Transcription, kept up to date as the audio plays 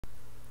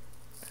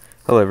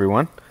Hello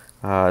everyone,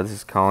 this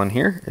is Colin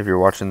here. If you're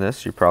watching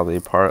this, you're probably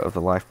a part of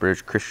the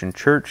LifeBridge Christian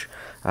Church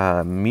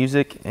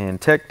music and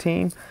tech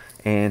team.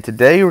 And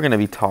today we're going to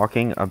be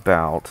talking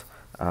about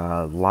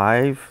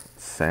live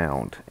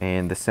sound.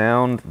 And the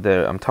sound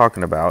that I'm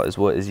talking about is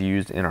what is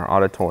used in our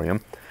auditorium.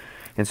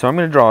 And so I'm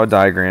going to draw a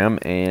diagram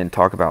and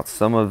talk about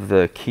some of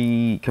the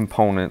key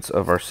components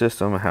of our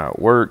system and how it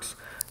works.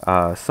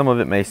 Some of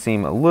it may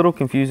seem a little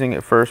confusing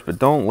at first, but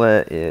don't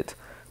let it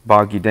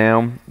bog you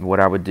down. What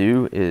I would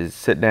do is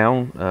sit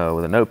down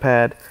with a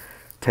notepad,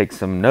 take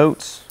some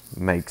notes,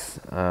 make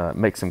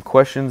some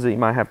questions that you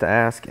might have to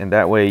ask, and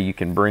that way you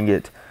can bring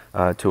it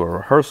to a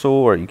rehearsal,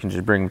 or you can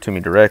just bring them to me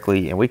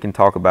directly and we can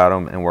talk about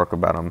them and work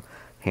about them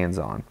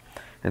hands-on.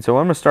 And so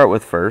what I'm going to start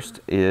with first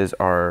is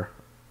our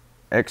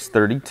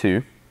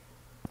X32,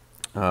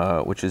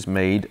 which is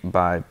made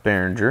by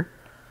Behringer.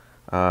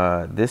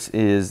 This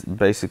is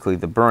basically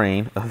the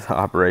brain of the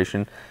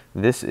operation.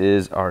 This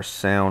is our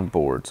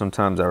soundboard.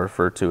 Sometimes I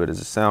refer to it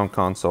as a sound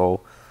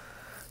console.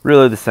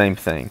 Really the same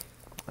thing.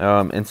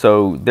 And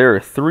so there are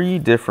three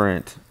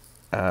different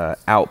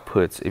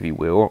outputs, if you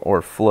will,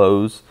 or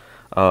flows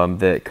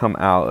that come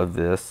out of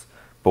this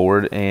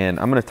board. And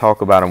I'm going to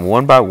talk about them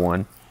one by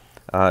one.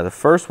 The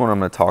first one I'm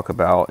going to talk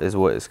about is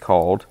what is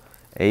called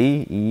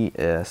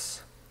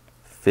AES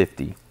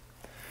 50.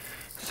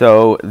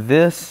 So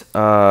this,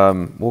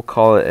 we'll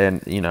call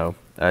it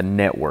a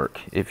network,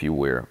 if you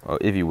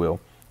will.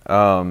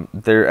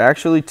 There are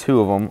actually two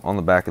of them on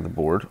the back of the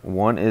board.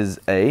 One is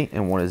A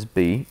and one is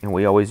B, and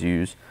we always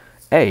use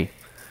A.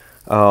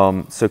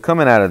 So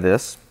coming out of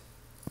this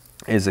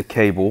is a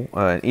cable,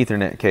 an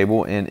Ethernet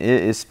cable, and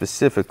it is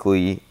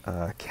specifically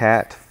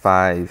Cat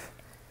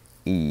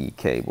 5e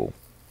cable.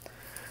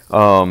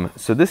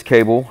 So this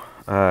cable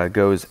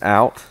goes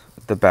out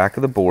the back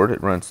of the board.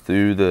 It runs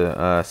through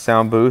the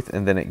sound booth,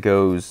 and then it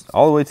goes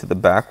all the way to the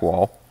back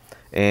wall.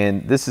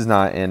 And this is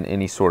not in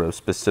any sort of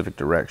specific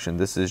direction.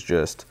 This is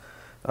just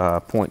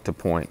point to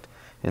point.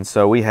 And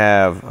so we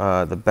have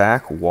the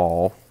back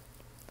wall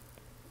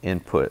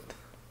input.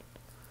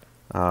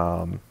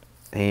 And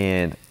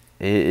it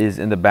is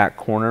in the back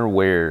corner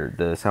where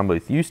the sound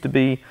booth used to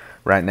be.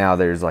 Right now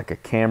there's like a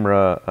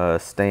camera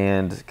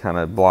stand kind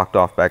of blocked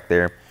off back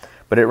there.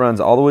 But it runs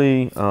all the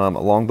way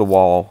along the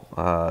wall,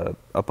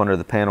 up under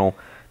the panel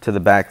to the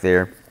back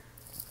there.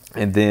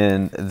 And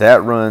then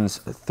that runs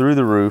through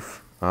the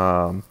roof,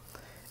 and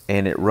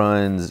it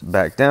runs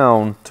back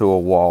down to a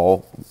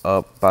wall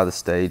up by the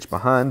stage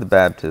behind the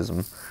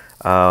baptism.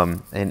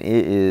 And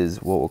it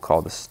is what we'll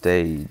call the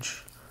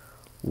stage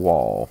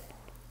wall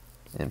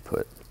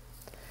input.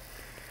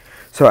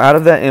 So out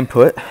of that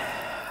input,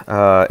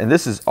 and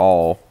this is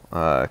all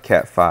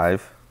Cat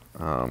 5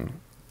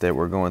 that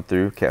we're going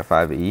through, Cat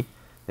 5e.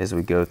 As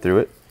we go through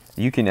it,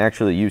 you can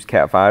actually use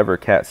Cat 5 or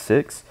Cat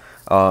 6.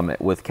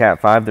 With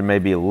Cat 5 there may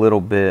be a little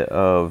bit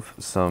of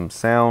some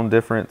sound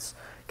difference.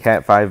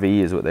 Cat 5e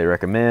is what they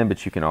recommend,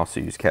 but you can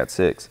also use Cat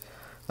 6.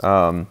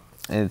 But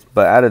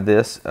out of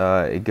this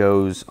it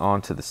goes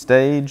onto the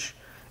stage,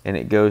 and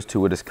it goes to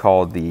what is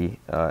called the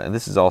and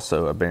this is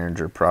also a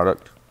Behringer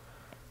product.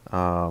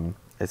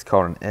 It's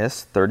called an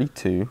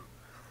S32,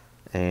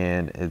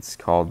 and it's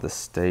called the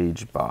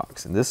stage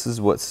box, and this is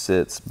what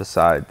sits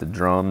beside the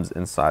drums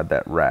inside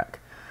that rack.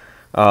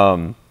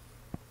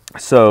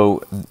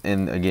 So,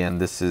 and again,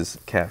 this is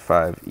Cat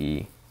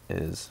 5e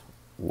as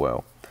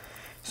well.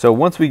 So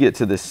once we get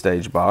to this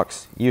stage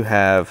box, you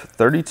have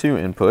 32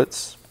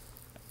 inputs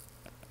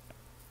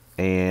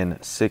and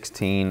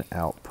 16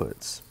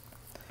 outputs.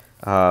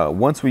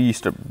 Once we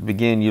used to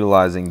begin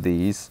utilizing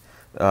these,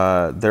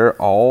 they're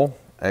all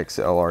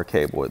XLR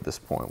cable at this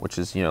point, which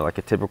is, like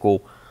a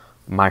typical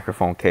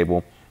microphone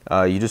cable.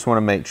 You just want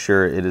to make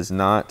sure it is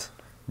not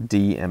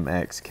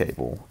DMX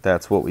cable.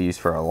 That's what we use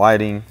for our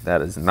lighting.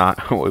 That is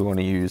not what we want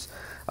to use.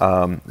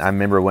 I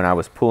remember when I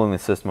was pulling the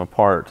system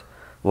apart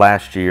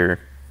last year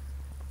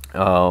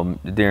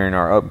during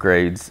our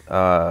upgrades,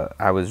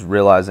 I was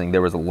realizing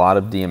there was a lot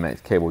of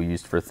DMX cable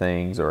used for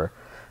things, or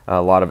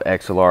a lot of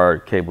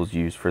XLR cables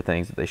used for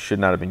things that they should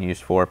not have been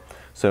used for.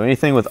 So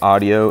anything with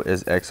audio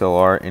is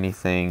XLR,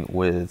 anything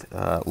with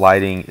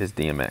lighting is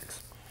DMX.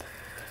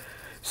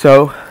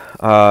 So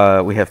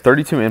we have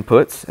 32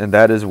 inputs, and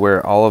that is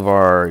where all of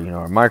our,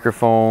 our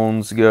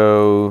microphones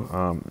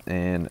go,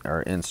 and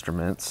our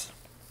instruments.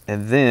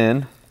 And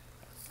then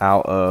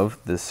out of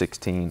the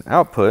 16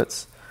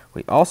 outputs,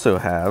 we also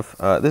have,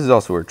 this is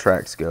also where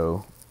tracks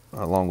go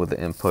along with the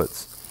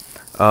inputs.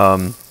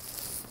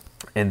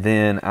 And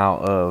then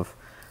out of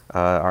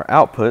our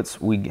outputs,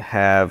 we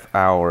have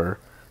our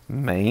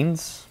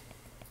mains,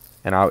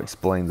 and I'll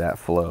explain that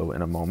flow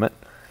in a moment.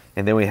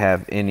 And then we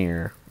have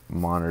in-ear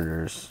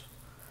monitors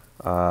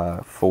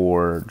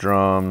for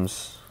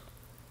drums,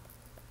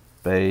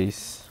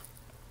 bass,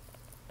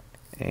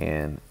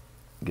 and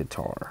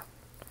guitar.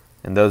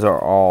 And those are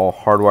all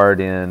hardwired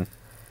in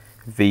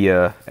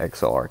via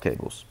XLR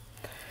cables.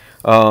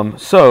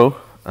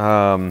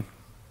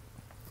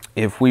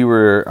 If we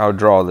were, I'll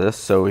draw this.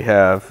 So we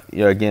have,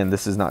 again,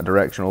 this is not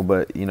directional,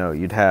 but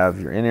you'd have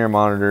your in-ear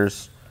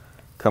monitors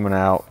coming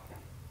out,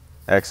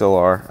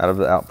 XLR out of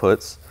the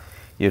outputs.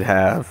 You'd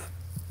have,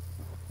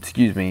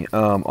 excuse me,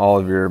 all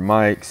of your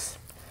mics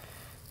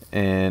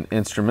and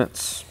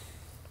instruments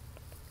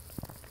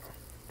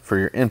for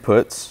your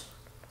inputs.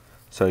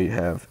 So you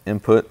have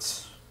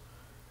inputs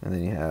and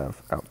then you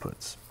have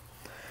outputs.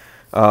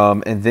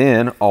 And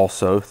then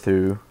also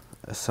through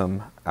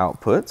some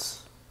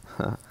outputs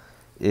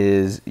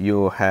is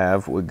you'll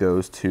have what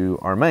goes to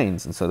our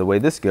mains. And so the way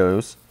this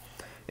goes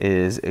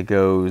is it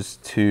goes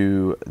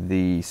to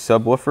the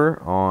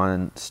subwoofer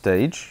on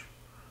stage.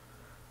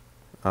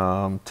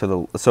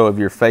 So if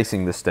you're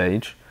facing the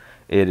stage,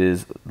 it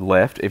is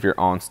left. If you're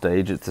on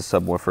stage, it's the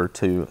subwoofer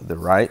to the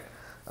right.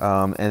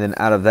 And then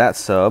out of that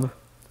sub,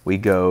 we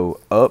go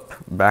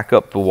back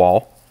up the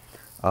wall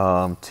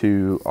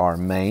to our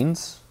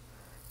mains.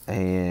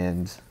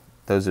 And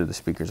those are the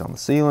speakers on the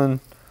ceiling.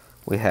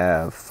 We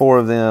have 4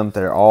 of them.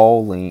 They're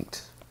all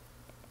linked.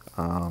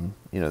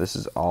 You know, this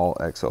is all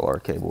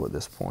XLR cable at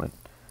this point.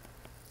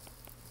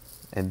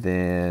 And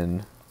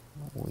then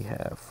we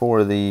have 4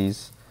 of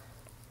these.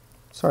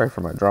 Sorry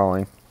for my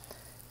drawing.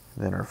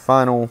 Then our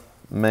final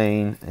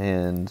main,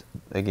 and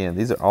again,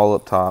 these are all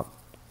up top.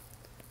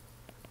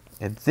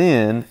 And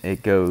then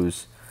it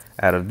goes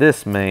out of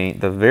this main,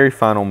 the very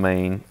final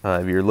main,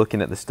 if you're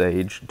looking at the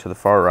stage to the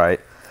far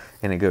right,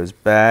 and it goes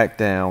back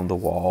down the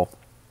wall,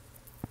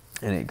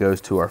 and it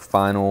goes to our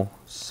final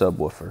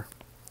subwoofer.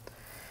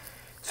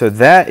 So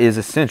that is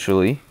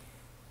essentially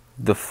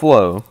the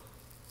flow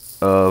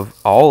of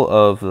all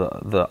of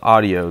the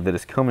audio that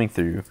is coming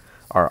through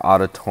our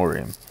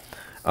auditorium.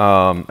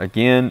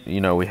 Again,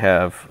 you know, we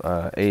have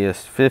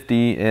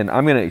AS50, and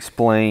I'm going to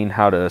explain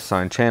how to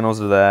assign channels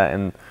to that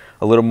and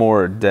a little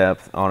more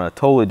depth on a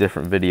totally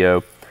different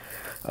video.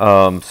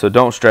 So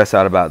don't stress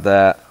out about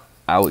that.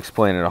 I'll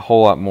explain it a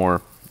whole lot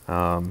more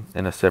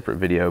in a separate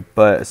video.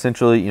 But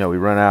essentially, you know, we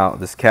run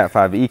out this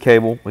Cat5e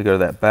cable, we go to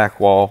that back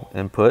wall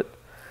input,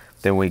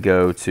 then we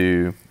go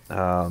to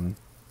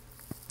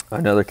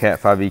another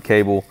Cat5e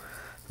cable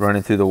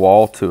running through the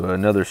wall to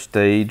another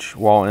stage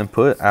wall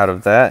input, out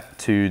of that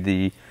to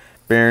the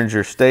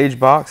Behringer stage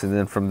box, and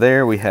then from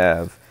there we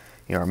have,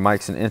 you know, our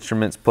mics and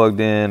instruments plugged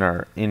in,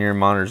 our in-ear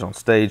monitors on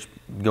stage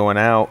going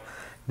out.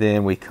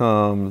 Then we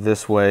come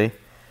this way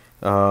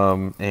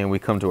and we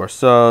come to our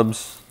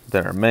subs,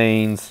 then our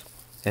mains,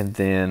 and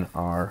then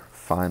our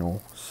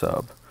final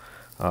sub.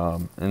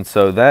 And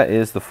so that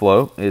is the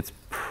flow. It's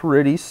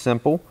pretty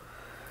simple.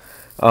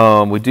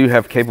 We do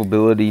have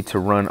capability to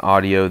run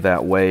audio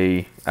that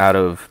way out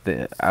of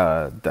the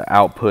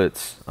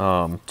outputs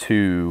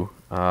to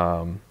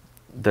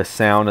the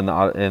sound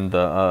in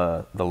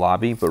the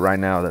lobby, but right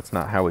now that's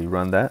not how we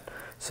run that,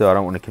 so I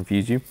don't want to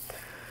confuse you.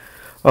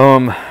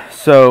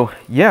 So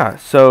yeah,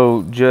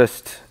 so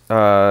just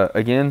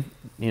again,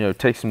 you know,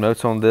 take some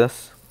notes on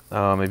this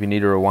if you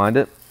need to rewind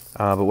it.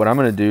 But what I'm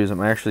going to do is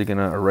I'm actually going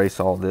to erase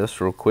all this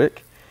real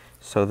quick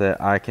so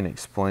that I can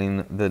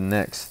explain the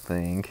next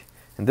thing.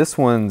 And this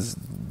one's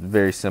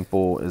very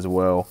simple as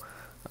well.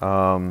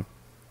 And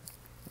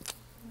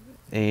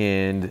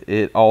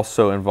it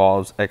also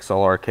involves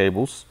XLR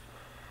cables.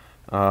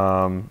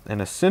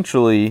 And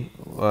essentially,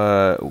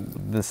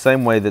 the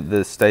same way that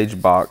the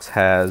stage box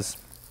has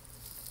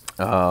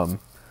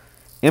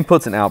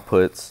inputs and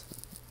outputs,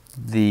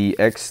 the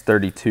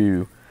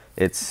X32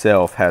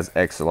 itself has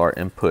XLR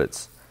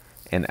inputs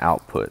and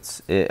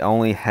outputs. It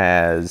only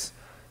has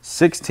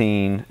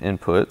 16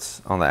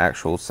 inputs on the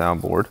actual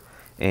soundboard,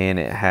 and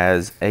it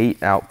has 8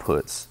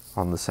 outputs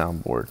on the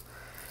soundboard.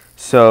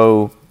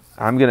 So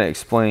I'm going to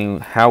explain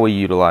how we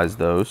utilize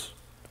those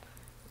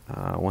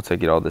once I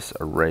get all this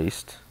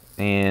erased.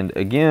 And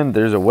again,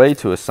 there's a way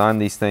to assign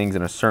these things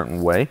in a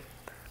certain way.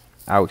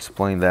 I'll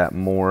explain that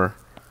more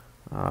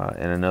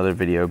in another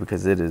video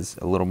because it is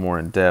a little more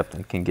in depth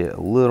and can get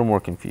a little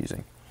more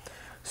confusing.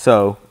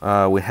 So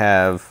we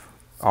have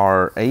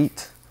our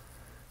 8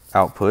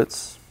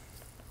 outputs.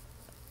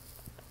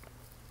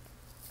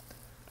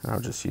 I'll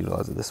just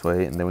utilize it this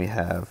way, and then we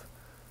have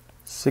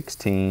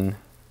 16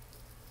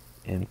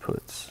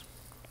 inputs.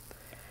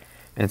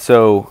 And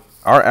so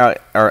our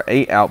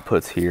 8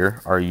 outputs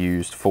here are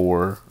used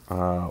for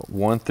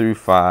 1 through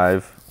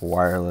 5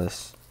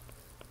 wireless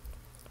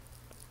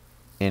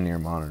in-ear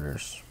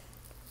monitors.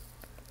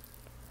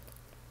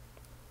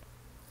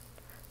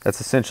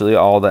 That's essentially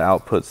all the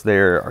outputs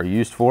there are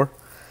used for.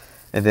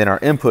 And then our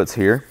inputs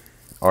here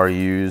are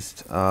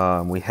used,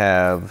 we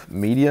have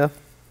media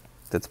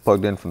that's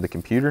plugged in from the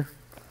computer.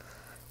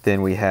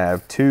 Then we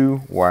have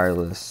 2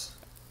 wireless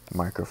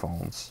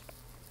microphones.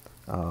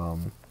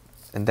 And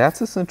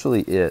that's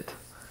essentially it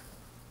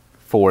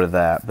for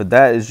that. But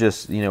that is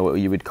just, you know, what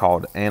you would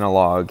call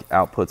analog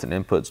outputs and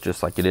inputs,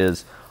 just like it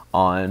is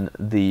on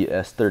the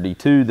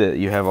S32, that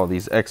you have all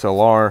these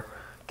XLR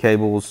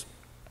cables.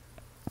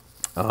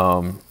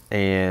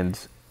 And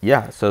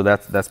yeah, so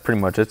that's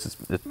pretty much it.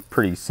 It's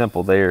pretty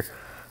simple there.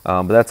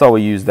 But that's all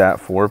we use that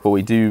for. But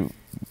we do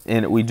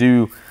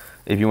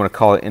if you want to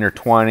call it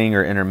intertwining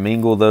or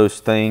intermingle those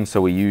things.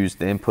 So we use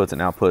the inputs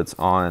and outputs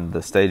on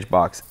the stage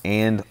box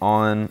and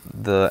on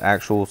the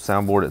actual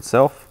soundboard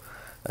itself.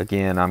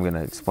 Again, I'm going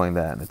to explain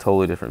that in a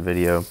totally different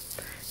video,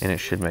 and it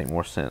should make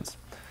more sense.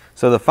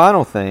 So the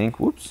final thing,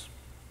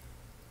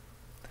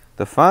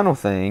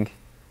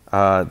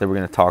 that we're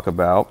going to talk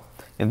about,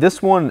 and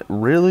this one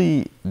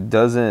really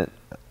doesn't,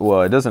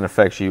 well, it doesn't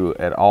affect you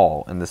at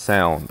all in the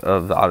sound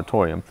of the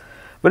auditorium,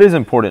 but it is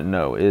important to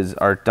know, is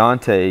our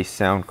Dante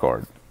sound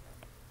card.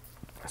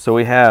 So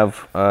we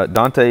have,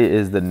 Dante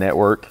is the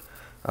network.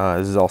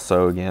 This is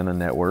also, again, a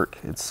network.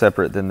 It's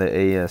separate than the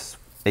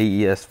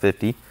AES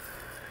 50.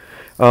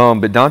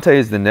 But Dante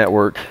is the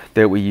network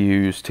that we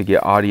use to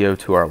get audio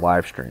to our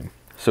live stream.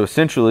 So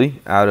essentially,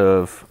 out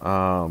of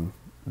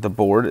the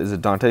board is a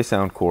Dante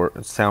sound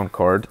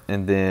card,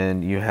 and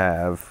then you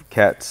have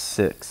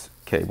Cat6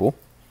 cable.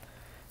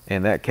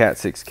 And that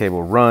Cat6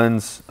 cable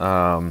runs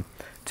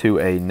to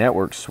a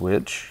network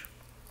switch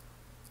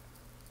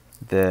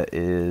that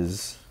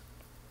is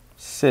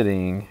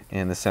sitting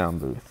in the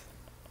sound booth.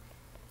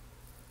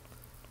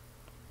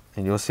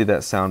 And you'll see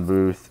that sound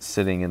booth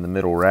sitting in the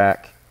middle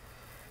rack.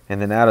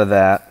 And then out of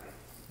that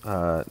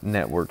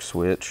network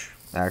switch,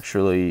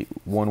 actually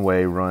one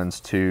way runs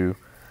to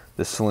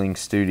the Sling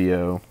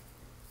Studio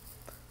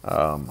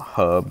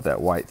hub,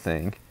 that white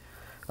thing.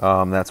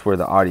 That's where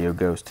the audio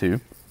goes to.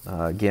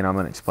 Again, I'm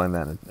going to explain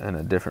that in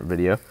a different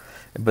video.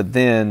 But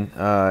then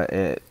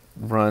it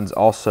runs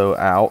also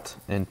out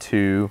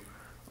into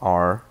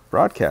our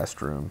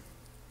broadcast room.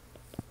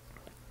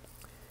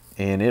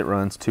 And it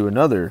runs to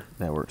another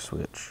network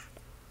switch.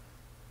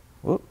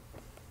 Whoop.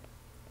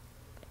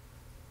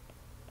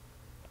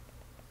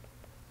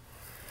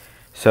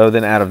 So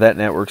then out of that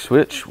network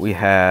switch, we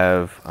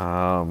have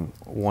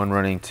one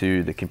running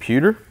to the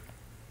computer.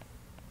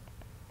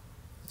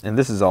 And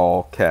this is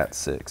all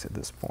Cat6 at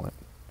this point.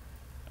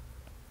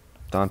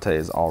 Dante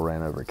is all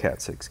ran over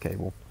Cat6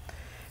 cable.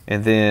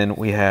 And then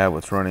we have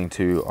what's running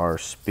to our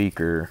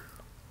speaker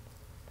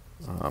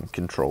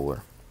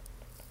controller.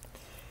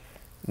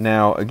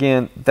 Now,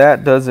 again,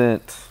 that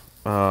doesn't,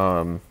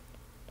 you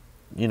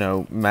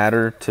know,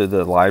 matter to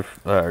the live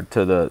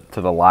to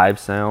the live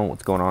sound,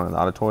 what's going on in the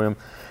auditorium.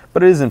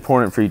 But it is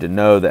important for you to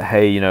know that,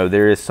 hey, you know,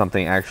 there is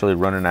something actually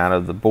running out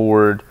of the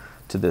board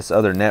to this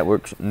other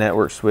network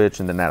switch,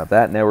 and then out of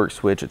that network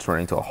switch, it's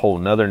running to a whole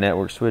nother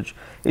network switch.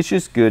 It's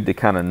just good to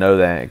kind of know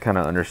that and kind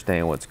of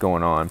understand what's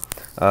going on.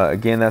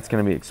 Again, that's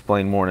going to be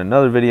explained more in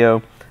another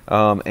video.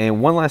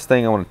 And one last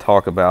thing I want to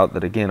talk about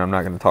that, again, I'm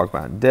not going to talk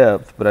about in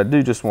depth, but I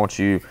do just want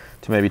you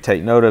to maybe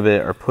take note of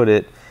it or put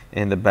it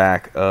in the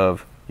back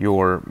of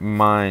your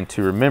mind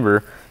to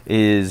remember,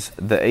 is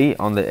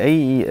on the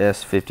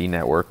AES 50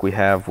 network, we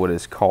have what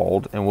is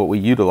called, and what we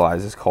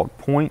utilize is called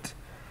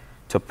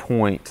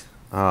point-to-point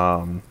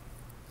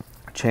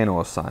channel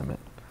assignment.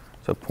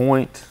 So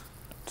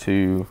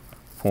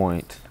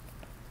point-to-point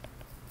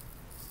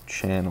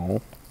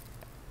channel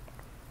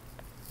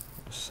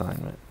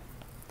assignment.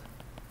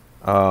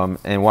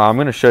 And while I'm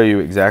going to show you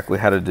exactly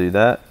how to do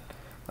that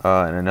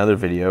in another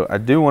video, I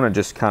do want to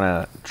just kind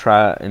of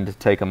try and to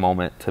take a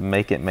moment to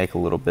make it make a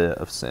little bit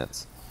of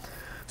sense.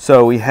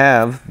 So we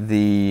have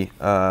the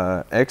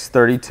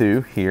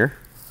X32 here,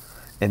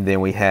 and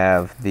then we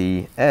have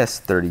the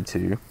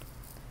S32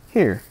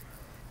 here.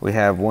 We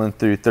have 1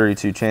 through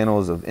 32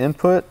 channels of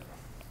input.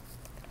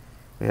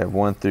 We have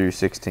 1 through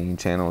 16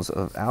 channels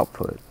of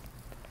output.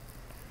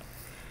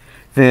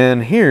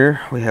 Then here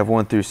we have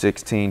 1 through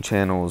 16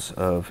 channels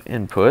of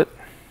input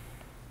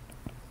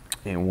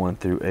and 1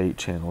 through 8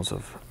 channels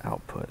of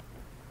output.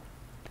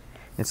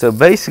 And so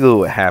basically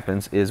what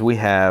happens is we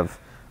have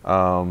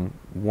 1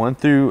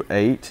 through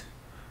 8,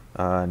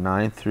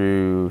 9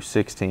 through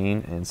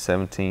 16, and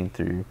 17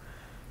 through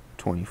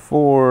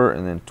 24,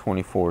 and then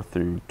 24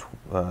 through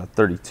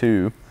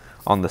 32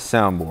 on the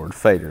soundboard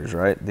faders,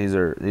 right? These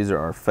are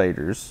our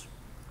faders.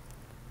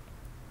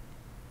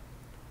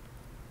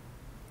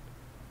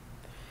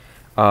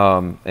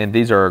 And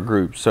these are our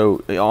groups.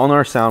 So on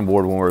our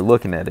soundboard, when we're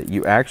looking at it,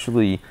 you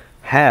actually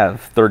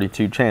have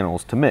 32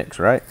 channels to mix,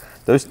 right?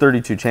 Those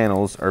 32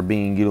 channels are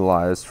being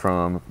utilized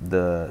from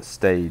the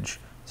stage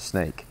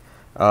snake.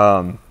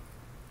 So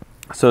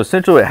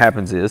essentially what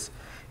happens is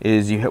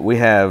we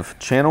have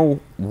channel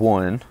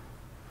 1.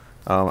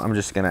 I'm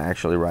just going to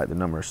actually write the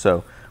numbers.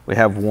 So we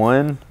have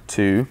 1,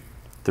 2,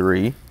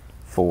 3,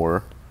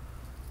 4,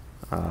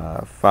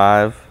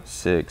 5,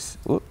 6,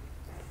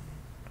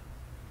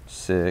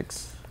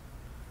 6,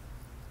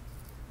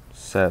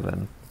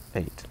 7,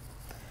 8.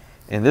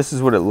 And this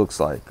is what it looks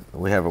like.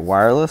 We have a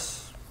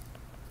wireless,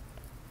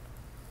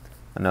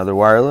 another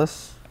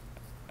wireless,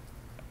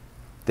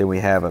 then we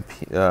have a,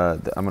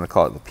 I'm going to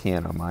call it the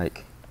piano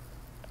mic,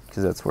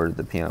 because that's where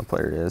the piano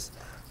player is.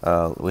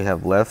 We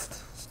have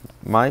left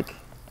mic,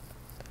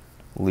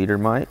 leader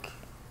mic,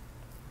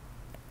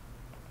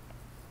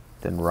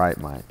 then right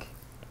mic.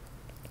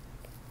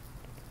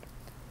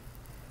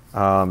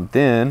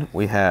 Then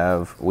we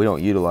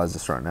don't utilize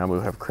this right now, but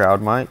we have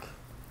crowd mic,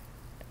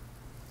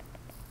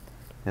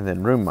 and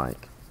then room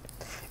mic.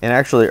 And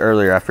actually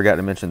earlier I forgot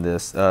to mention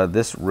this.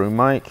 This room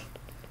mic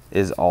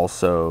is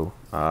also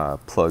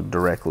plugged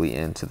directly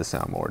into the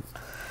soundboard.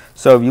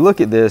 So if you look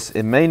at this,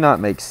 it may not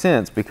make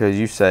sense because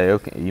you say,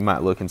 okay, you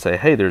might look and say,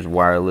 hey, there's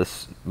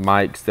wireless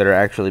mics that are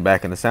actually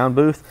back in the sound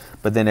booth,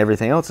 but then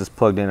everything else is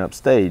plugged in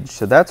upstage.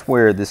 So that's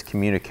where this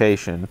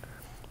communication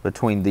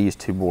between these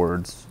two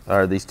boards,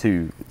 or these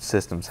two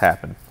systems,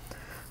 happen.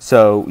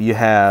 So you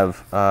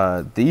have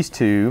these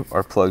two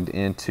are plugged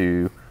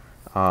into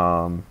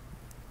the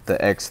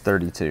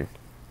X32.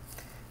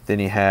 Then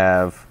you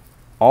have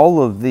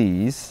all of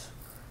these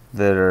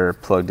that are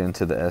plugged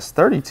into the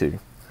S32.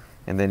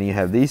 And then you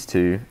have these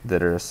two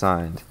that are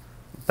assigned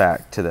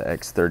back to the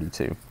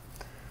X32.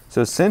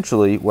 So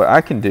essentially what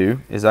I can do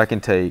is I can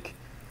take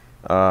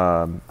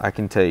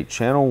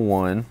channel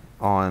 1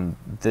 on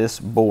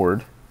this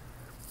board,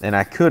 and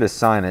I could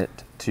assign it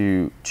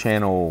to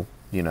channel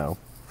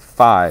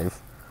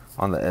 5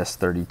 on the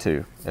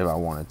S32 if I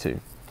wanted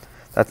to.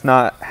 That's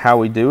not how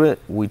we do it.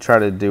 We try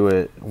to do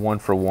it one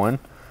for one.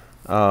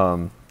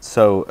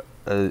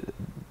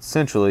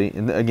 Essentially,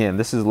 and again,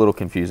 this is a little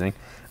confusing.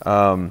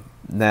 Channel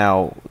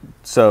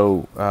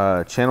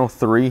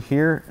 3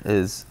 here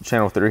is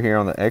channel 3 here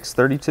on the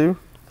X32.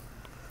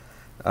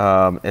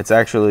 It's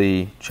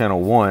actually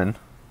channel 1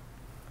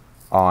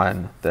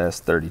 on the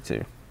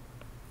S32.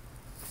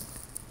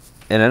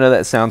 And I know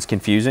that sounds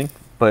confusing,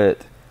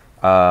 but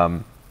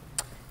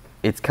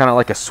it's kind of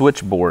like a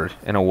switchboard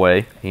in a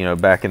way.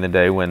 Back in the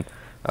day when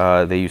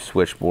they used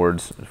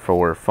switchboards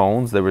for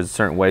phones, there was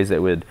certain ways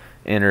that would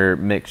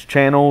intermix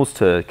channels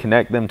to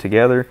connect them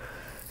together.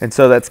 And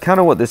so that's kind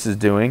of what this is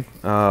doing.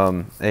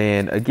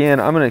 And again,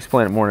 I'm going to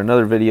explain it more in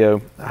another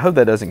video. I hope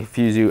that doesn't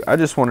confuse you. I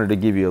just wanted to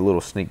give you a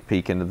little sneak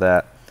peek into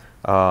that.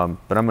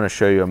 But I'm going to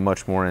show you a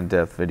much more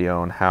in-depth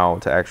video on how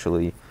to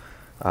actually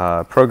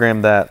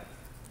program that.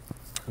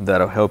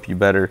 That'll help you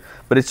better.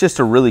 But it's just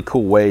a really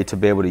cool way to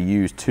be able to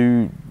use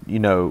two,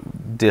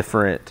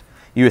 different,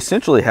 you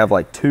essentially have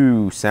like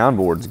two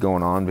soundboards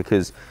going on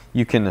because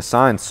you can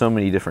assign so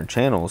many different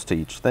channels to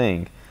each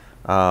thing.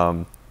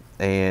 And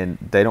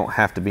they don't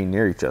have to be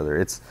near each other.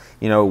 It's,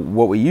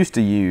 what we used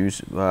to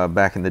use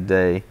back in the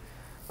day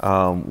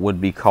would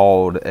be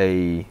called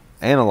a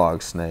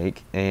analog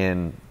snake,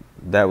 and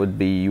that would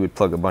be, you would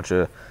plug a bunch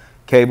of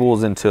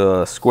cables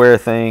into a square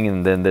thing,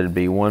 and then there'd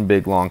be one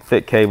big long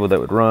thick cable that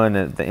would run,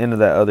 and at the end of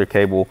that other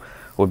cable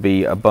would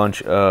be a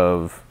bunch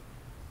of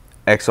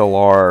little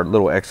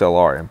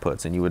XLR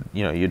inputs, and you would,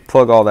 you'd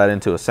plug all that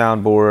into a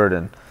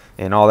soundboard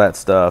and all that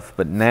stuff.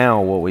 But now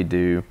what we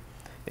do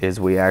is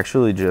we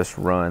actually just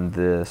run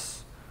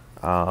this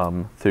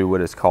through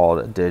what is called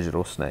a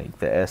digital snake.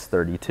 The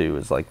S32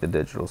 is like the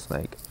digital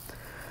snake.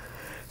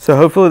 So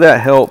hopefully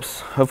that helps.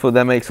 Hopefully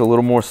that makes a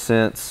little more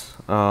sense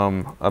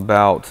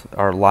about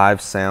our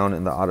live sound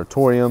in the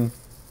auditorium.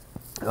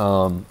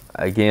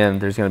 Again,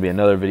 there's going to be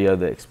another video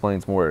that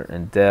explains more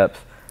in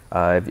depth.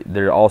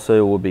 There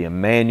also will be a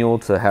manual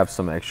to have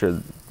some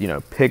extra,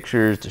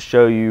 pictures to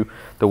show you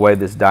the way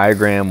this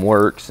diagram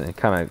works, and it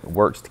kind of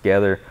works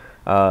together.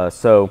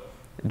 So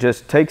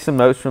just take some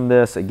notes from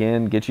this.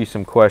 Again, get you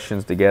some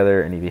questions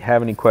together, and if you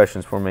have any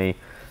questions for me,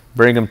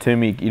 bring them to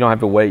me. You don't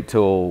have to wait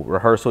till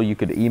rehearsal. You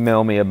could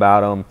email me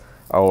about them,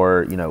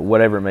 or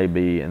whatever it may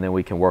be, and then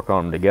we can work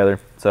on them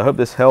together. So I hope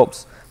this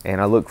helps, and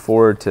I look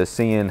forward to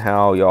seeing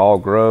how you all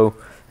grow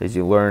as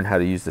you learn how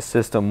to use the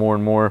system more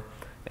and more.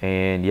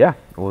 And yeah,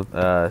 we'll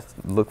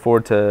look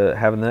forward to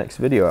having the next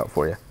video out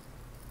for you.